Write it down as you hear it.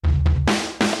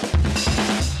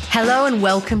Hello and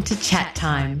welcome to Chat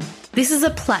Time. This is a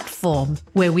platform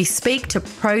where we speak to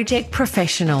project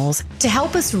professionals to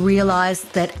help us realise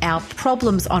that our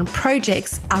problems on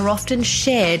projects are often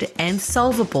shared and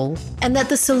solvable, and that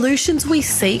the solutions we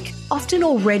seek often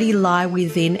already lie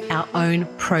within our own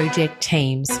project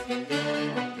teams.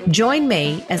 Join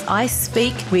me as I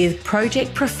speak with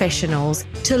project professionals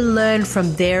to learn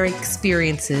from their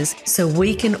experiences so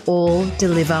we can all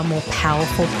deliver more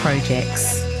powerful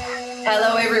projects.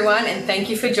 Hello everyone, and thank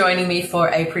you for joining me for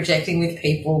a Projecting with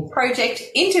People project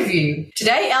interview.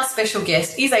 Today our special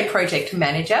guest is a project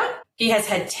manager. He has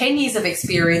had 10 years of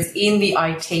experience in the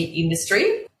IT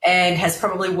industry and has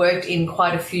probably worked in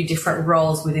quite a few different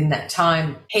roles within that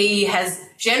time. He has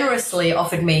generously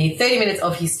offered me 30 minutes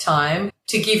of his time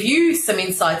to give you some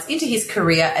insights into his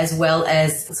career as well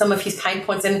as some of his pain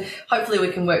points, and hopefully we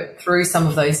can work through some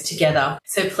of those together.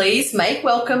 So please make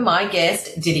welcome my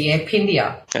guest, Didier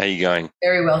Pyndiah. How are you going?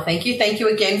 Very well, thank you. Thank you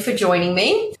again for joining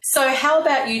me. So how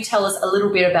about you tell us a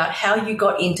little bit about how you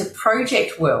got into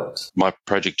project world? My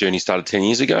project journey started 10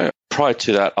 years ago. Prior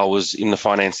to that, I was in the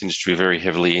finance industry, very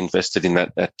heavily invested in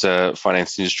that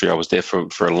finance industry. I was there for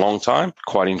a long time,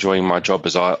 quite enjoying my job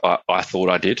as I thought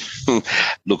I did.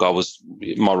 Look,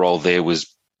 my role there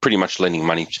was pretty much lending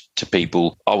money to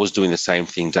people. I was doing the same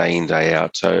thing day in, day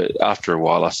out. So after a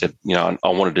while, I said, I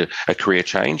wanted a career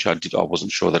change. I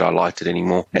wasn't sure that I liked it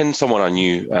anymore. And someone I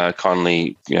knew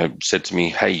kindly, said to me,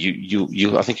 "Hey,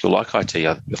 I think you'll like IT.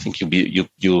 I think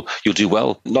you'll do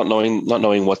well." Not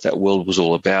knowing what that world was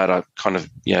all about, I kind of,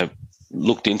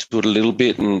 looked into it a little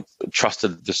bit and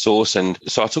trusted the source, and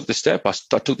so I took the step. I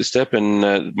took the step,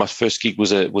 and my first gig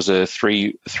was a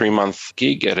three-month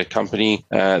gig at a company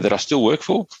that I still work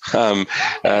for.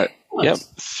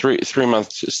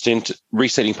 Three-month stint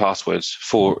resetting passwords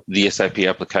for the SAP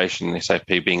application.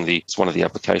 SAP being it's one of the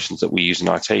applications that we use in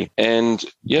IT, and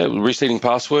resetting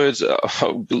passwords.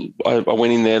 I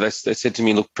went in there. They said to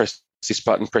me, "Look, press this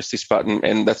button,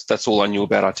 and that's all I knew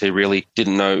about IT. Really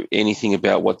didn't know anything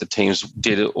about what the teams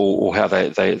did or how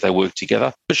they worked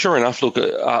together. But sure enough, look,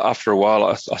 after a while,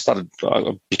 I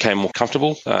became more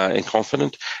comfortable and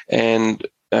confident, and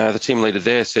the team leader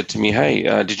there said to me, "Hey,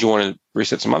 did you want to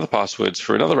reset some other passwords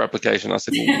for another application?" I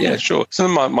said, "Well, yeah, sure." So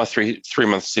my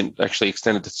three-month stint actually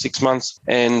extended to 6 months,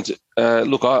 and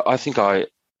look, I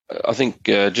think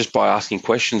just by asking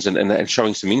questions and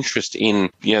showing some interest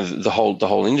in the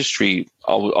whole industry,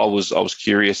 I was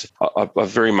curious. I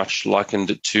very much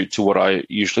likened it to what I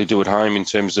usually do at home in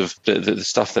terms of the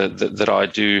stuff that I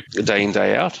do day in,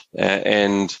 day out,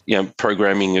 and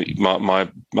programming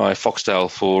my Foxtail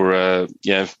for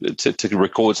to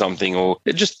record something, or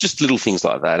just little things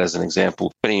like that as an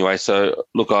example. But anyway, so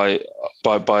look,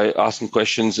 by asking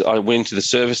questions, I went to the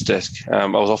service desk. I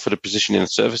was offered a position in the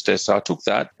service desk, so I took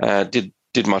that.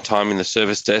 Did my time in the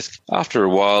service desk. After a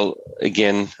while,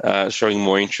 again, showing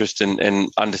more interest and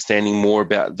understanding more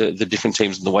about the different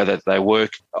teams and the way that they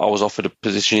work, I was offered a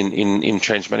position in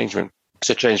change management.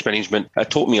 So change management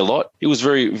taught me a lot. It was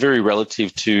very, very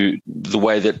relative to the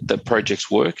way that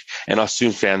projects work. And I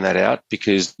soon found that out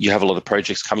because you have a lot of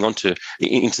projects coming into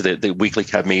the weekly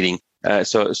CAB meeting.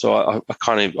 So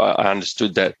I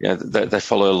understood that that they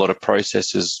follow a lot of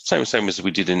processes, same as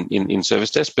we did in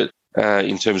service desk, but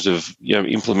in terms of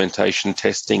implementation,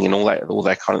 testing, and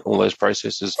all those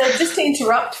processes. So just to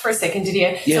interrupt for a second,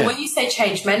 Didier. So when you say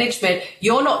change management,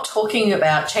 you're not talking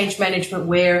about change management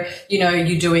where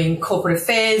you're doing corporate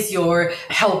affairs, you're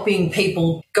helping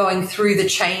people going through the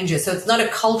changes. So it's not a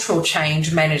cultural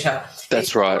change manager.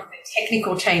 That's right.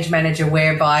 Technical change manager,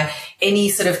 whereby any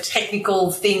sort of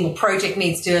technical thing or project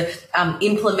needs to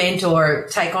implement or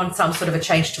take on some sort of a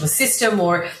change to a system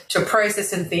or to a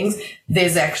process and things,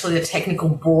 there's actually a technical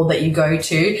board that you go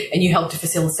to and you help to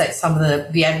facilitate some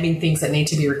of the admin things that need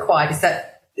to be required. Is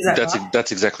that right?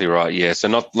 That's exactly right. Yeah. So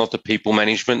not the people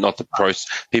management, not the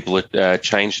people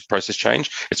that process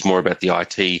change. It's more about the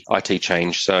IT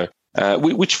change. So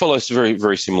which follows very,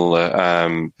 very similar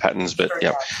patterns, but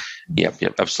yeah.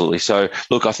 Yep, absolutely. So,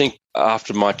 look, I think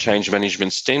after my change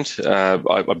management stint,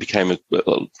 I became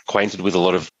acquainted with a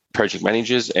lot of project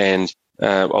managers, and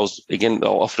I was again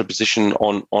offered a position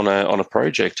on a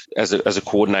project as a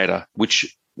coordinator,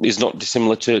 which is not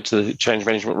dissimilar to the change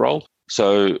management role.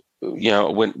 So, I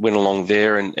went along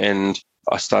there, and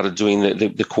I started doing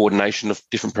the coordination of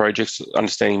different projects,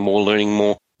 understanding more, learning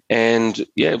more, and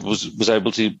was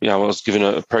able to. I was given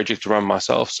a project to run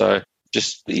myself, so.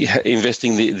 Just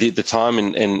investing the time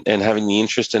and having the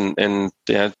interest and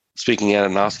speaking out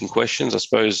and asking questions, I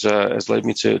suppose, has led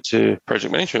me to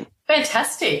project management.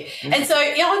 Fantastic. And so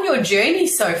on your journey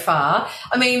so far,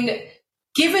 I mean,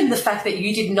 given the fact that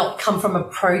you did not come from a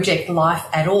project life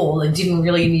at all and didn't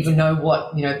really even know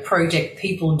what, project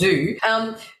people do,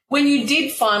 when you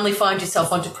did finally find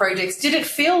yourself onto projects, did it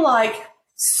feel like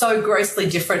so grossly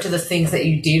different to the things that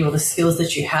you did or the skills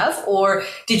that you have? Or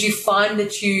did you find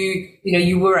that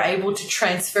you were able to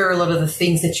transfer a lot of the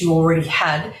things that you already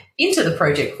had into the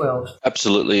project world?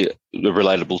 Absolutely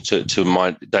relatable to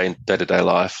my day-to-day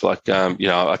life. Like,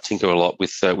 I tinker a lot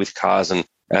with cars and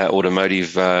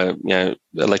automotive,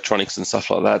 electronics and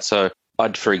stuff like that. So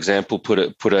I'd, for example, put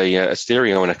a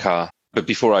stereo in a car. But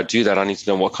before I do that, I need to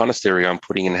know what kind of stereo I'm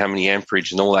putting in, how many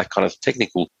amperage and all that kind of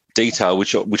technical detail,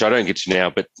 which I don't get to now,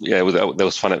 but that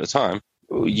was fun at the time.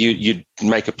 You'd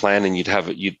make a plan and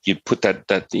you'd put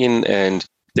that in, and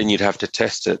then you'd have to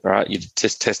test it, right? You'd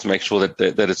test to make sure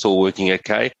that it's all working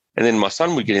okay. And then my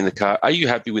son would get in the car. Are you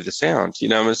happy with the sound?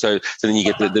 So then you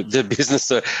get the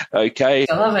business okay.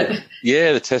 I love it.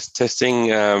 Yeah, the testing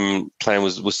plan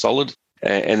was solid.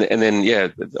 And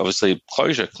then, obviously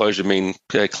closure mean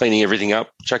cleaning everything up,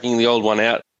 chucking the old one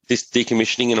out, this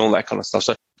decommissioning and all that kind of stuff.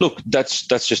 So look, that's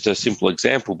just a simple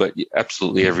example, but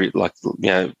absolutely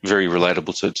very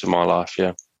relatable to my life.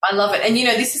 Yeah. I love it. And,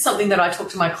 this is something that I talk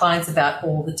to my clients about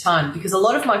all the time, because a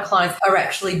lot of my clients are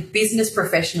actually business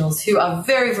professionals who are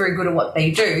very, very good at what they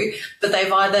do, but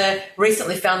they've either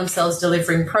recently found themselves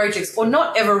delivering projects or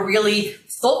not ever really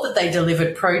thought that they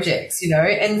delivered projects,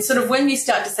 and sort of when you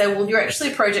start to say, well, you're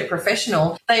actually a project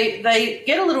professional, they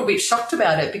get a little bit shocked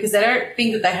about it because they don't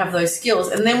think that they have those skills.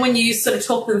 And then when you sort of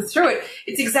talk them through it,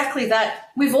 it's exactly that.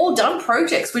 We've all done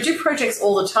projects. We do projects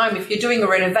all the time. If you're doing a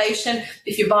renovation,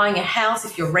 if you're buying a house,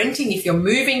 if you're renting, if you're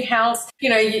moving house,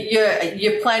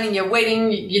 you're planning your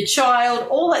wedding, your child,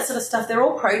 all that sort of stuff. They're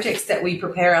all projects that we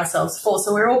prepare ourselves for.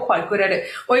 So we're all quite good at it.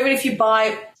 Or even if you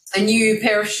buy a new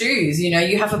pair of shoes,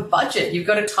 you have a budget, you've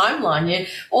got a timeline,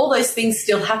 all those things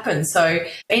still happen. So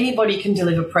anybody can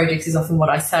deliver projects is often what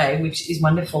I say, which is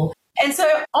wonderful. And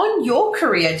so on your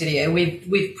career, Didier,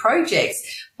 with projects,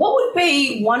 what would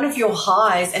be one of your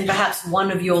highs and perhaps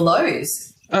one of your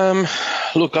lows?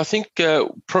 Look, I think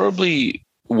probably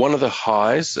one of the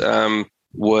highs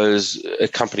was a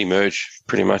company merge,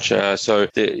 pretty much. Within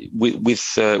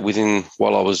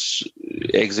while I was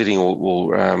exiting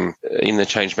or in the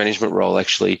change management role,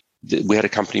 actually, we had a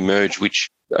company merge which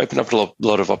opened up a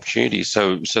lot of opportunities.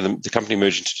 So the company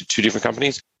merged into two different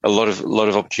companies. A lot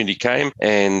of opportunity came,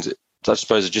 and I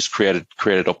suppose it just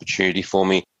created opportunity for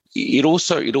me. It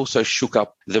also shook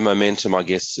up the momentum, I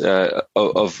guess,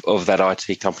 of that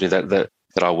IT company that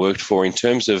I worked for, in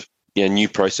terms of new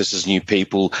processes, new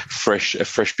people, a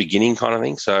fresh beginning kind of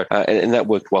thing. So and that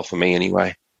worked well for me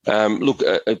anyway. Look,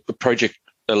 a project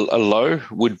a low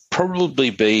would probably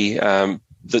be the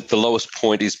lowest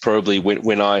point is probably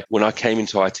when I came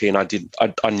into IT and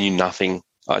I knew nothing.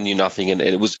 And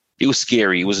it was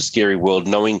scary. It was a scary world,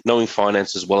 knowing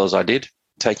finance as well as I did,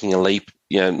 taking a leap,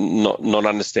 not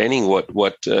understanding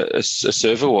what a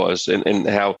server was and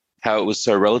how it was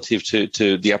so relative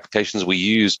to the applications we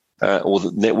use or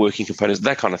the networking components,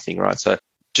 that kind of thing, right? So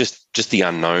just the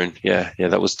unknown. Yeah,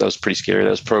 that was pretty scary. That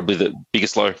was probably the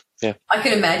biggest low. Yeah, I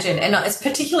can imagine, and it's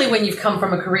particularly when you've come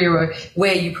from a career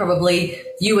where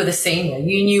you were the senior,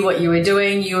 you knew what you were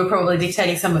doing, you were probably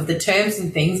dictating some of the terms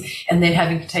and things, and then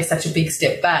having to take such a big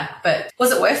step back. But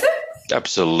was it worth it?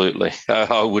 Absolutely.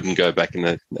 I wouldn't go back in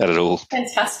that at all.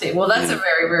 Fantastic. Well, that's a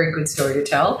very, very good story to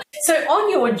tell. So on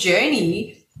your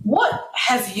journey, what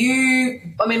have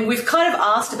we've kind of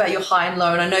asked about your high and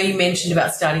low, and I know you mentioned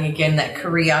about starting again, that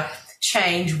career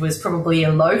change was probably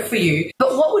a low for you.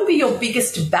 But what would be your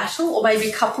biggest battle, or maybe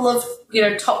a couple of,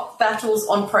 top battles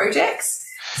on projects?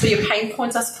 So your pain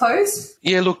points, I suppose?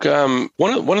 Yeah, look,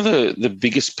 one of the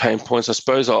biggest pain points, I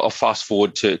suppose, I'll fast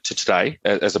forward to today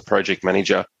as a project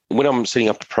manager. When I'm setting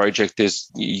up the project,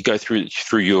 you go through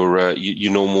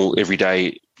your normal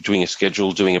everyday, doing a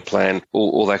schedule, doing a plan,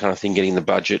 all that kind of thing, getting the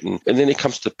budget. And then it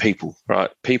comes to people, right?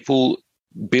 People,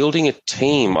 building a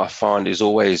team, I find, is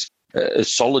always a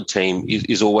solid team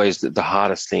is always the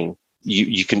hardest thing.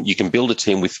 You can build a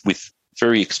team with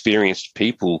very experienced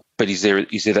people, but is there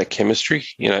that chemistry?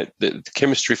 The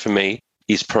chemistry for me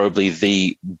is probably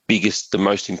the biggest, the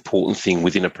most important thing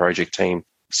within a project team.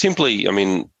 Simply,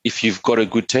 if you've got a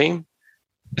good team,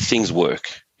 things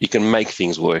work. You can make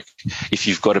things work. If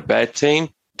you've got a bad team,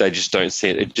 they just don't see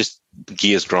it. It just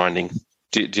gears grinding.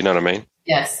 Do you know what I mean?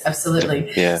 Yes,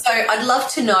 absolutely. Yeah. So I'd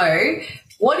love to know,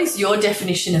 what is your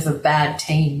definition of a bad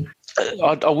team?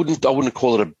 I wouldn't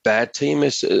call it a bad team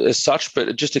as such,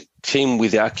 but just a team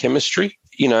without chemistry.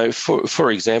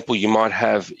 For example, you might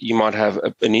have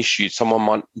an issue.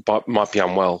 Someone might be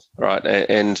unwell, right?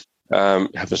 And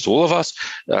happens to all of us.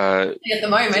 At the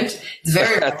moment, it's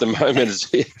very at the moment,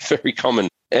 it's very common.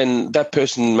 And that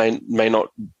person may not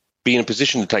be in a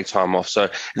position to take time off. So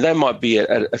they might be at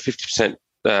a 50%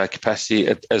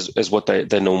 capacity as what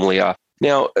they normally are.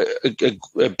 Now,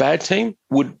 a bad team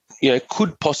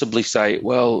could possibly say,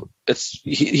 well,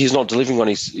 he's not delivering on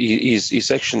his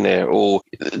section there, or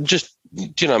just, do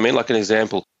you know what I mean? Like an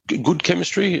example, good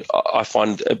chemistry, I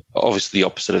find obviously the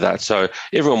opposite of that. So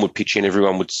everyone would pitch in,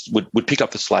 everyone would pick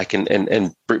up the slack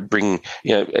and bring,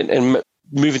 and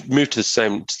move to the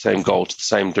same goal, to the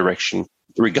same direction.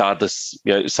 Regardless,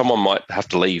 someone might have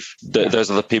to leave.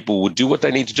 Those other people would do what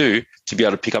they need to do to be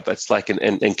able to pick up that slack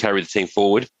and carry the team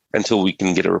forward until we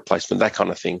can get a replacement, that kind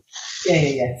of thing.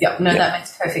 Yeah. No, that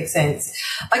makes perfect sense.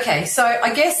 Okay, so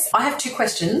I guess I have two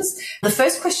questions. The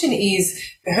first question is,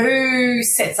 who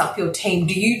sets up your team?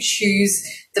 Do you choose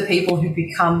the people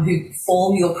who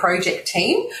form your project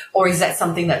team, or is that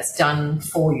something that's done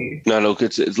for you? No, look,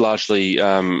 it's largely,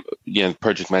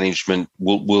 project management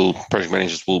project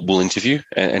managers will interview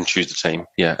and choose the team.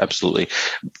 Yeah, absolutely.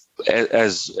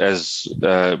 As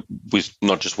with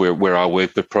not just where I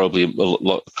work, but probably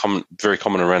very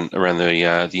common around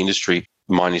the industry,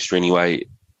 my industry anyway.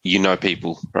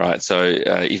 People, right? So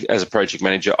as a project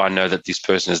manager, I know that this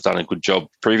person has done a good job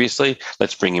previously.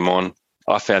 Let's bring him on.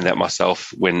 I found that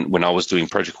myself when I was doing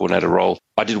project coordinator role.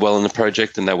 I did well in the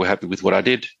project and they were happy with what I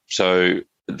did. So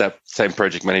that same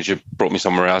project manager brought me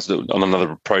somewhere else on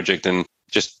another project and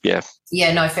just, yeah.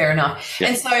 Yeah, no, fair enough. Yeah.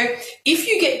 And so if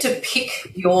you get to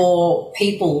pick your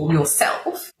people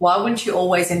yourself, why wouldn't you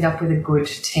always end up with a good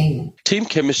team? Team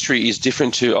chemistry is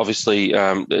different to, obviously,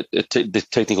 the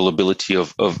technical ability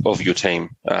of your team.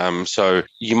 So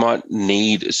you might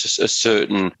need a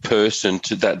certain person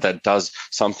that does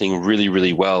something really,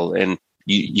 really well, and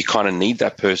you kind of need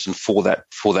that person for that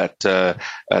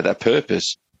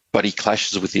purpose. But he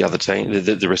clashes with the other team,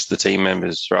 the rest of the team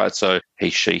members, right? So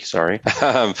clashes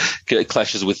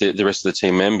with the rest of the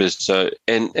team members. So,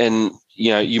 and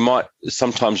you might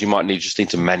just need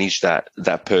to manage that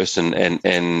person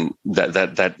and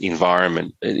that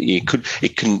environment.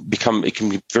 It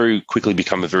can very quickly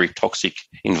become a very toxic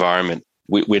environment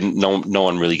when no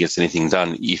one really gets anything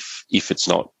done if it's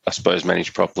not, I suppose,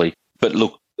 managed properly. But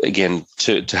look, again,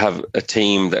 to have a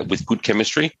team that with good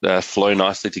chemistry, flow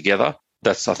nicely together.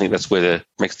 I think that's where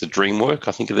makes the dream work.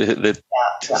 I think No,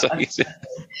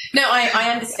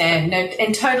 I understand. No,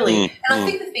 and totally. And I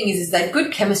think the thing is that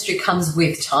good chemistry comes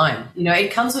with time.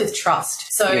 It comes with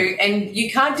trust. So, and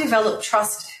you can't develop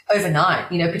trust overnight,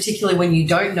 particularly when you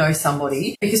don't know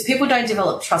somebody, because people don't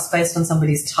develop trust based on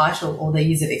somebody's title or their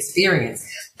years of experience.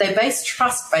 They base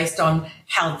trust based on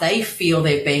how they feel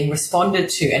they're being responded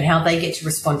to and how they get to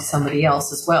respond to somebody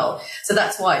else as well. So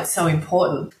that's why it's so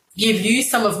important. Give you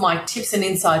some of my tips and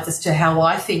insights as to how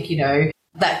I think,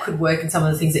 that could work and some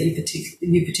of the things that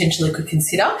you potentially could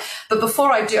consider. But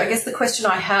before I do, I guess the question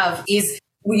I have is,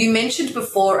 you mentioned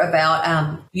before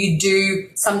about you do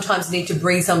sometimes need to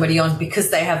bring somebody on because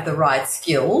they have the right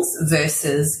skills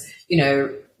versus,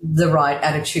 the right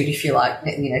attitude, if you like,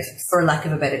 for lack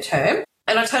of a better term.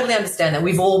 And I totally understand that.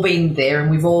 We've all been there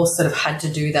and we've all sort of had to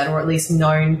do that, or at least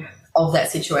known of that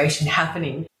situation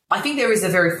happening. I think there is a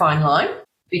very fine line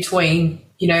between,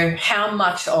 how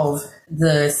much of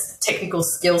the technical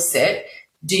skill set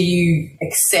do you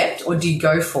accept or do you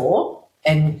go for,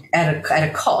 and at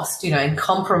a cost, and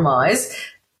compromise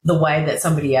the way that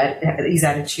his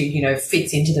attitude,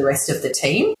 fits into the rest of the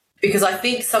team. Because I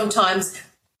think sometimes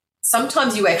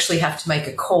you actually have to make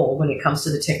a call when it comes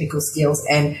to the technical skills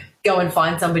and go and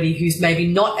find somebody who's maybe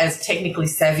not as technically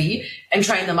savvy and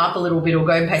train them up a little bit, or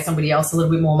go and pay somebody else a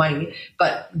little bit more money.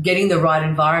 But getting the right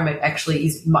environment actually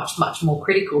is much, much more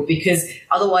critical, because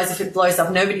otherwise if it blows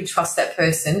up, nobody trusts that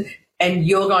person and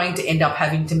you're going to end up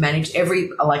having to manage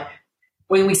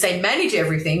when we say manage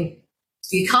everything,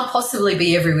 you can't possibly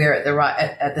be everywhere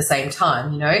at the same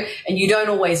time, and you don't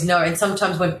always know. And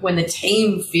sometimes when the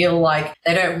team feel like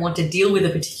they don't want to deal with a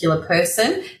particular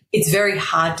person, it's very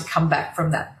hard to come back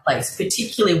from that place,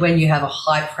 particularly when you have a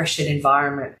high-pressured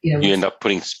environment. You end up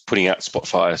putting out spot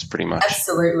fires pretty much.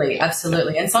 Absolutely.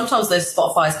 And sometimes those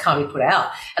spot fires can't be put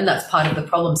out, and that's part of the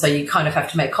problem. So you kind of have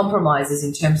to make compromises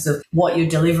in terms of what you're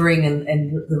delivering and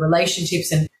the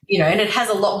relationships, and and it has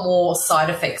a lot more side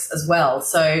effects as well.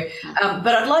 So, but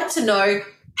I'd like to know,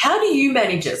 how do you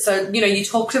manage it? So, you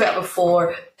talked about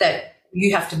before that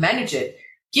you have to manage it.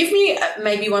 Give me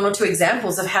maybe one or two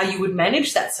examples of how you would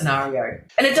manage that scenario.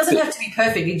 And it doesn't have to be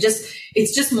perfect.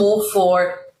 It's just more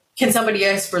for, can somebody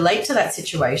else relate to that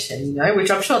situation,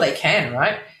 which I'm sure they can,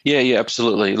 right? Yeah,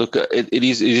 absolutely. Look, it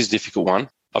is a difficult one.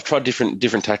 I've tried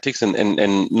different tactics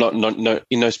and not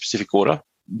in no specific order,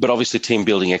 but obviously team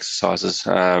building exercises.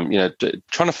 Trying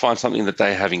to find something that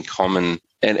they have in common.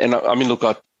 And I mean, look,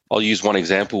 I'll use one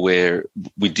example where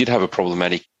we did have a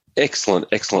problematic,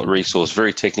 excellent resource,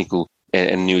 very technical,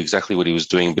 and knew exactly what he was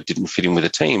doing, but didn't fit in with the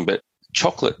team. But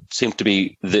chocolate seemed to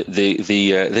be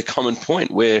the common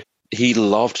point, where he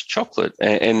loved chocolate,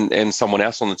 and someone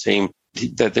else on the team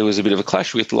that there was a bit of a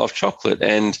clash with loved chocolate,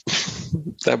 and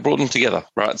that brought them together,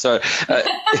 right? So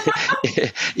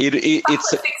it's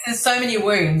fixes so many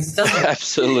wounds, doesn't it?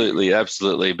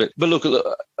 Absolutely. But look,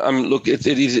 it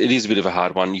is a bit of a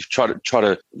hard one. You've tried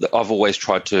to. I've always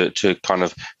tried to kind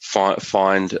of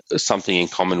find something in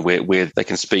common where they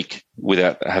can speak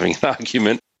without having an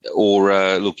argument. Or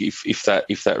look, if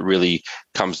that really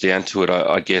comes down to it,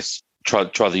 I guess try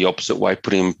the opposite way,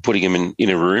 putting him in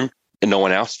a room and no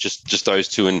one else, just those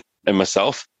two and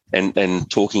myself, and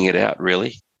talking it out.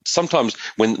 Really, sometimes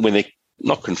when they're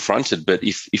not confronted, but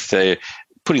if they're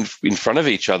put in front of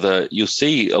each other, you'll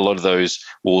see a lot of those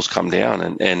walls come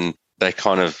down, and they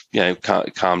kind of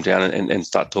calm down and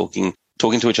start talking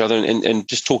to each other and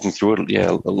just talking through it. Yeah,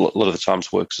 a lot of the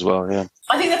times works as well. Yeah,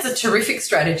 I think that's a terrific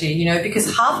strategy.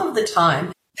 Because half of the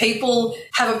time people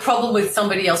have a problem with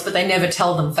somebody else, but they never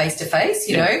tell them face to face,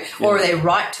 or they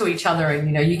write to each other,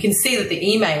 and you can see that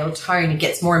the email tone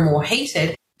gets more and more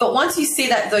heated. But once you see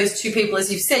that those two people,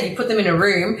 as you've said, you put them in a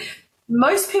room,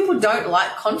 most people don't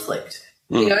like conflict,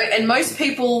 and most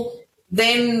people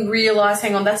then realize,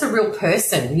 hang on, that's a real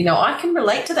person. I can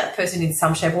relate to that person in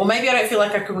some shape, or maybe I don't feel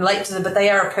like I can relate to them, but they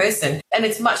are a person. And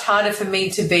it's much harder for me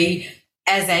to be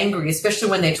as angry, especially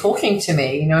when they're talking to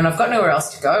me, and I've got nowhere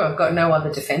else to go. I've got no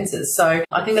other defenses. So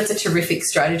I think that's a terrific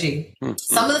strategy. Mm-hmm.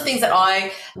 Some of the things that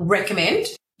I recommend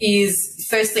is,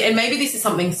 firstly, and maybe this is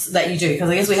something that you do, because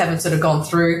I guess we haven't sort of gone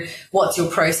through what's your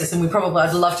process, and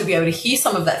I'd love to be able to hear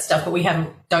some of that stuff, but we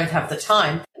don't have the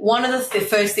time. One of the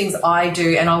first things I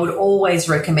do, and I would always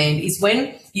recommend, is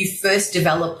when you first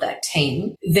develop that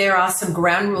team, there are some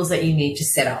ground rules that you need to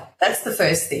set up. That's the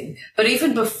first thing. But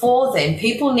even before then,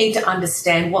 people need to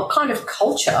understand what kind of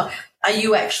culture are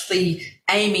you actually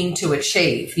aiming to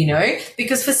achieve,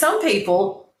 because for some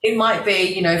people, it might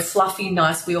be, fluffy,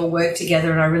 nice, we all work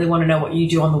together and I really want to know what you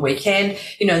do on the weekend.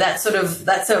 That's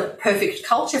a perfect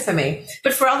culture for me.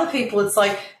 But for other people, it's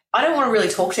like, I don't want to really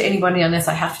talk to anybody unless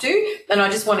I have to, and I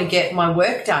just want to get my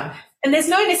work done. And there's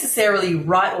no necessarily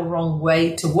right or wrong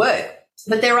way to work,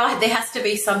 but there has to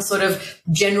be some sort of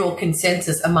general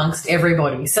consensus amongst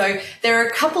everybody. So there are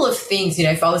a couple of things,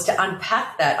 if I was to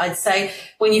unpack that, I'd say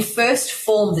when you first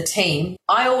form the team,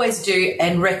 I always do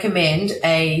and recommend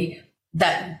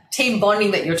that team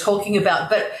bonding that you're talking about.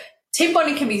 But team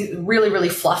bonding can be really, really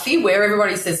fluffy, where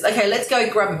everybody says, okay, let's go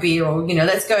grab a beer, or,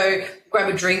 let's go grab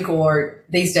a drink, or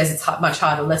these days it's much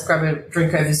harder, let's grab a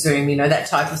drink over Zoom, that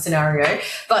type of scenario.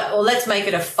 Or let's make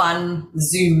it a fun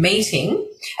Zoom meeting,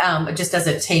 just as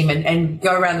a team, and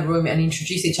go around the room and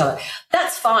introduce each other.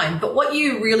 That's fine. But what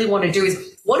you really want to do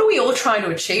is, what are we all trying to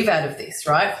achieve out of this,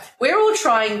 right? We're all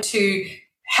trying to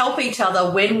help each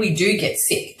other when we do get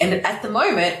sick. And at the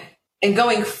moment, and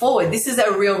going forward, this is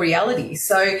a real reality.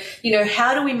 So,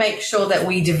 how do we make sure that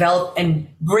we develop and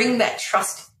bring that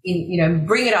trust in,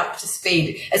 bring it up to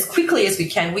speed as quickly as we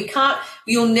can?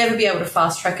 You'll never be able to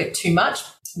fast track it too much.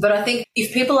 But I think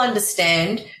if people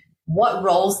understand what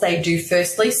roles they do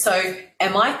firstly, so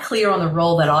am I clear on the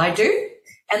role that I do?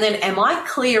 And then am I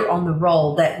clear on the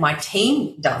role that my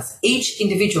team does, each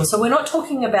individual? So we're not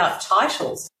talking about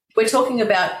titles. We're talking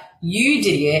about you,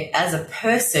 Didier, as a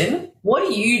person. What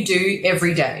do you do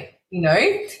every day?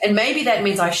 And maybe that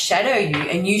means I shadow you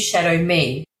and you shadow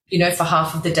me, for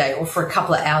half of the day or for a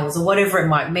couple of hours or whatever it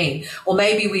might mean. Or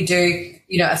maybe we do,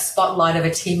 a spotlight of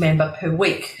a team member per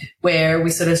week, where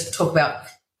we sort of talk about,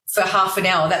 for half an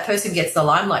hour, that person gets the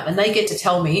limelight and they get to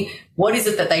tell me what is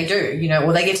it that they do,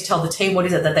 or they get to tell the team what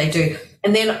is it that they do.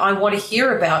 And then I want to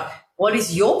hear about what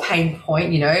is your pain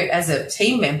point, as a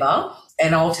team member,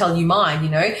 and I'll tell you mine,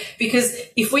 because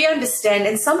if we understand,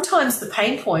 and sometimes the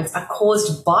pain points are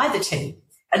caused by the team,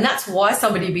 and that's why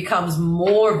somebody becomes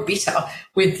more bitter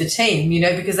with the team,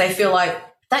 because they feel like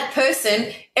that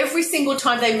person, every single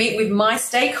time they meet with my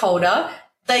stakeholder,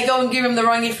 they go and give them the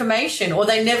wrong information, or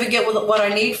they never get what I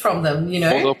need from them, Or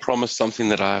they'll promise something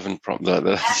that I haven't promised.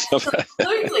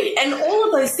 Absolutely. And all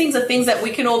of those things are things that we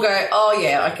can all go, oh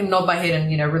yeah, I can nod my head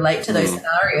and, relate to those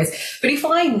scenarios. But if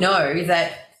I know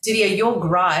that, Didier, your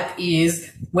gripe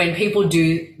is when people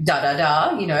do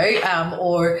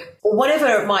or whatever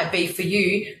it might be for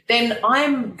you, then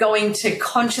I'm going to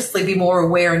consciously be more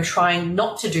aware and trying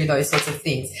not to do those sorts of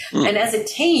things. And as a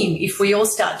team, if we all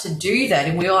start to do that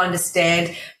and we all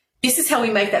understand this is how we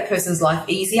make that person's life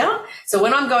easier. So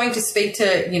when I'm going to speak to,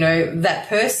 that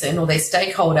person or their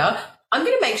stakeholder, I'm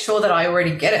going to make sure that I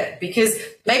already get it, because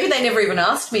maybe they never even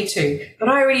asked me to, but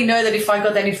I already know that if I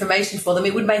got that information for them,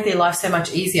 it would make their life so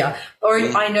much easier. Or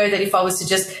I know that if I was to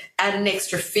just add an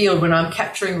extra field when I'm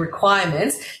capturing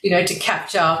requirements, to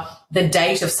capture the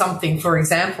date of something, for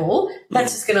example,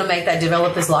 that's just going to make that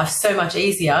developer's life so much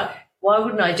easier. Why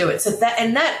wouldn't I do it? So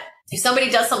if somebody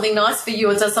does something nice for you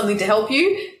or does something to help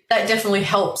you, that definitely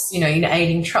helps, in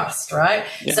aiding trust, right?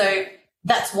 Yeah. So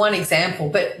that's one example,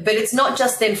 but it's not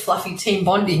just then fluffy team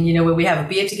bonding, where we have a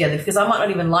beer together, because I might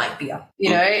not even like beer,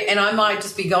 and I might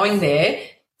just be going there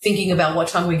thinking about what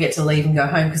time we get to leave and go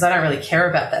home, because I don't really care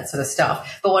about that sort of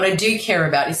stuff. But what I do care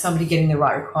about is somebody getting the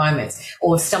right requirements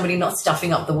or somebody not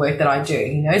stuffing up the work that I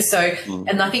do, So,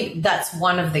 and I think that's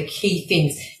one of the key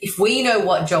things. If we know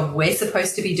what job we're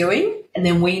supposed to be doing and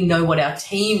then we know what our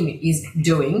team is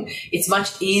doing, it's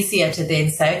much easier to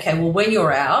then say, okay, well, when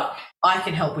you're out, I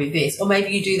can help with this. Or maybe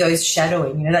you do those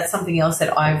shadowing. That's something else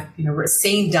that I've,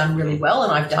 seen done really well,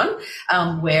 and I've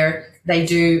done where they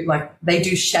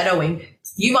do shadowing.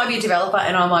 You might be a developer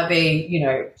and I might be,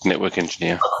 network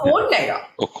engineer, a coordinator.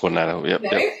 Or coordinator, yep.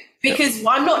 Because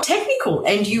I'm not technical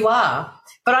and you are.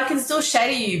 But I can still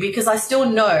shadow you because I still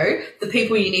know the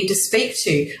people you need to speak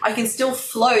to. I can still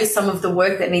flow some of the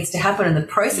work that needs to happen and the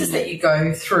process that you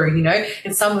go through,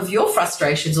 and some of your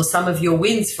frustrations or some of your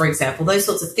wins, for example, those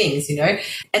sorts of things,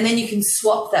 and then you can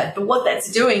swap that. But what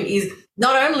that's doing is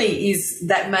not only is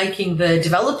that making the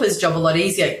developer's job a lot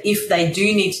easier if they do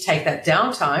need to take that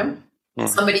downtime,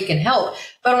 somebody can help.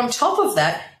 But on top of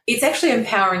that, it's actually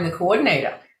empowering the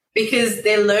coordinator, because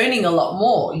they're learning a lot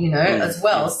more, as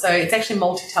well. So it's actually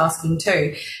multitasking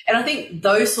too. And I think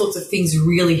those sorts of things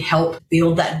really help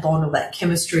build that bond or that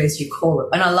chemistry, as you call it.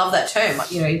 And I love that term.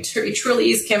 It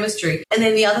truly is chemistry. And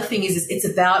then the other thing is it's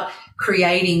about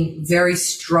creating very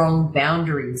strong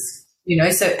boundaries,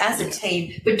 so as a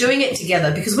team, but doing it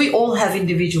together, because we all have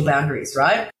individual boundaries,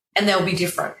 right? And they'll be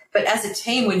different. But as a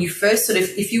team, when you first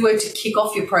if you were to kick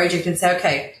off your project and say,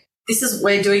 okay, this is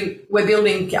we're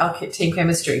building our team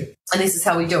chemistry and this is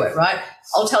how we do it, right?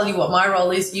 I'll tell you what my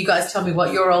role is. You guys tell me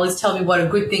what your role is. Tell me what a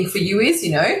good thing for you is,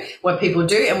 what people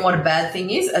do and what a bad thing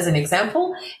is, as an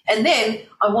example. And then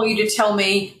I want you to tell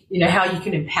me, how you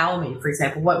can empower me, for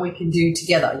example, what we can do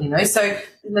together, So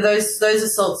those are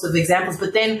sorts of examples.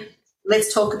 But then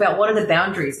let's talk about what are the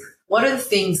boundaries? What are the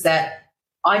things that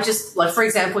I just, like, for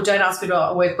example, don't ask me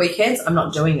to work weekends. I'm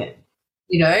not doing it.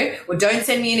 Or don't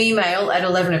send me an email at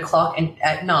 11 o'clock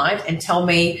at night and tell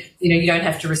me, you don't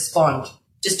have to respond.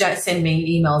 Just don't send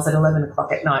me emails at 11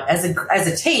 o'clock at night as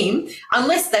a team,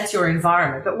 unless that's your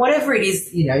environment. But whatever it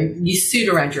is, you suit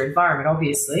around your environment,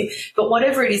 obviously. But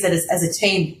whatever it is as a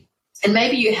team, and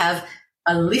maybe you have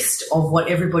a list of what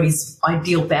everybody's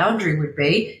ideal boundary would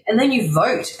be, and then you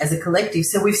vote as a collective.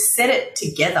 So we've set it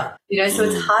together, so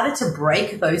it's harder to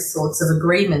break those sorts of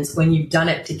agreements when you've done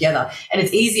it together. And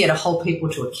it's easier to hold people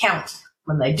to account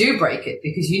when they do break it,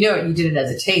 because you did it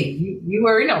as a team. You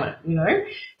were in on it,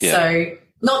 Yeah. So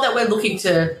not that we're looking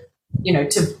to,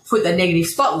 to put the negative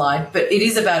spotlight, but it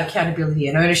is about accountability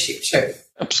and ownership too.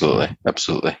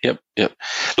 Absolutely. Yep.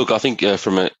 Look, I think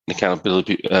from an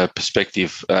accountability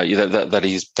perspective,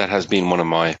 that has been one of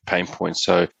my pain points.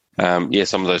 So,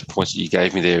 some of those points that you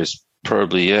gave me there is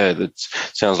probably, that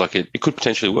sounds like it could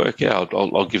potentially work. Yeah,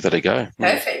 I'll give that a go.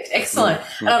 Perfect. Excellent.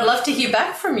 And I'd love to hear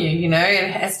back from you,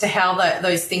 as to how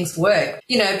those things work,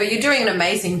 but you're doing an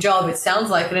amazing job. It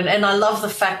sounds like it. And I love the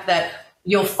fact that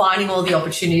you're finding all the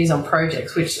opportunities on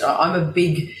projects, which I'm a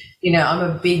big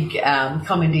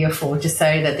commandeer for, to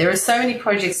say that there are so many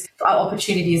projects,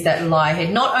 opportunities that lie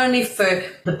ahead, not only for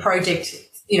the project,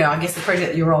 I guess the project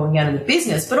that you're rolling out in the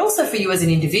business, but also for you as an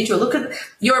individual.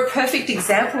 You're a perfect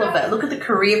example of that. Look at the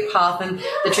career path and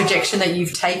the trajectory that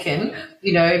you've taken,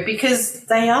 because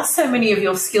they are so many of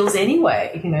your skills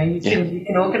anyway. You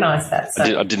can organise that. So.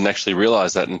 I didn't actually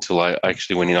realise that until I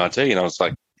actually went in IT, and I was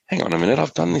like, hang on a minute,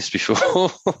 I've done this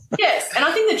before. Yes, and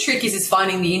I think the trick is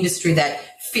finding the industry that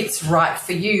fits right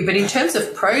for you. But in terms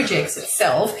of projects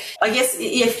itself, I guess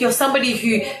if you're somebody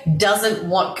who doesn't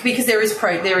want, because there is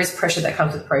pressure that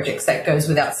comes with projects, that goes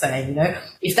without saying,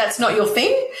 If that's not your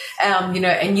thing,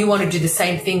 and you want to do the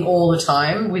same thing all the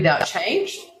time without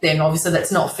change, then obviously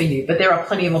that's not for you. But there are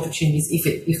plenty of opportunities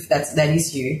if that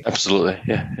is you. Absolutely,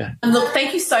 yeah. And look,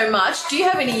 thank you so much. Do you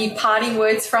have any parting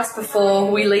words for us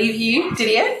before we leave you,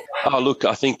 Didier? Oh, look,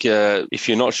 I think if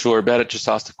you're not sure about it, just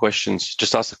ask the questions.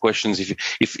 Just ask the questions.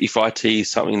 If IT is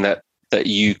something that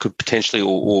you could potentially,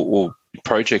 or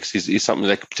projects is something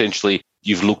that could potentially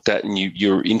you've looked at and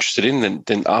you're interested in,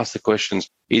 then ask the questions.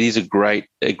 It is a great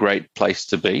place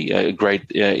to be, a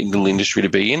great little industry to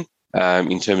be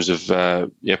in terms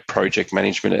of project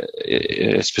management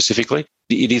specifically.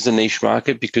 It is a niche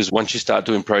market because once you start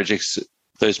doing projects,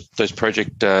 those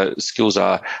project skills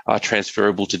are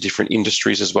transferable to different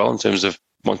industries as well. In terms of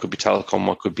one could be telecom,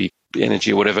 one could be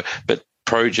energy or whatever. But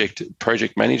project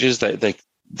managers,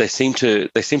 they seem to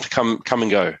come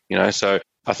and go. So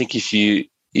I think if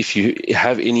you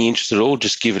have any interest at all,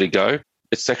 just give it a go.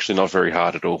 It's actually not very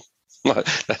hard at all.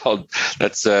 That's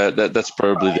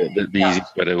probably the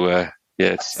easiest way to.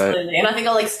 Absolutely. And I think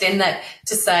I'll extend that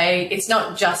to say it's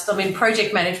not just,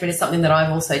 project management is something that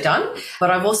I've also done, but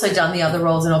I've also done the other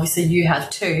roles, and obviously you have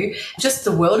too. Just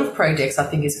the world of projects, I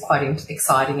think, is quite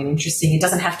exciting and interesting. It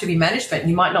doesn't have to be management.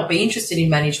 You might not be interested in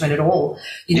management at all.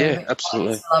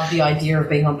 Absolutely. I love the idea of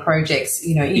being on projects,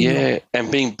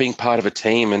 and being part of a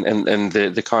team and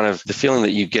the kind of the feeling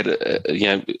that you get,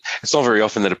 it's not very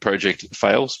often that a project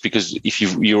fails, because if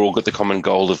you've all got the common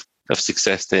goal of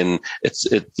success, then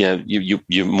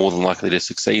you're more than likely to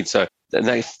succeed. So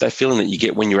that feeling that you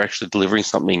get when you're actually delivering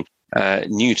something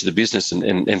new to the business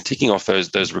and ticking off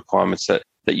those requirements that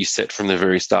you set from the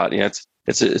very start, it's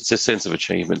a sense of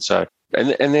achievement. So and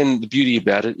then the beauty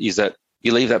about it is that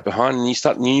you leave that behind and you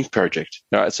start a new project.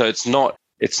 Right? So it's not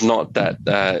that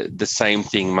the same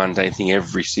thing, mundane thing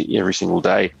every single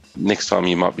day. Next time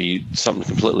you might be something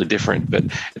completely different, but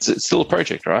it's still a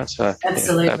project, right? So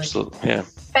absolutely, yeah.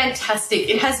 Fantastic.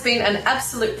 It has been an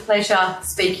absolute pleasure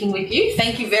speaking with you.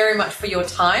 Thank you very much for your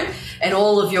time and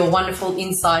all of your wonderful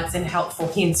insights and helpful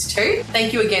hints too.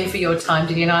 Thank you again for your time,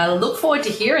 Didier, and I look forward to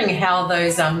hearing how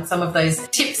those some of those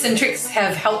tips and tricks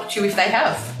have helped you, if they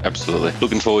have. Absolutely.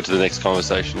 Looking forward to the next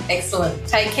conversation. Excellent.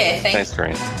 Take care. Thanks,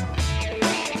 Corinne.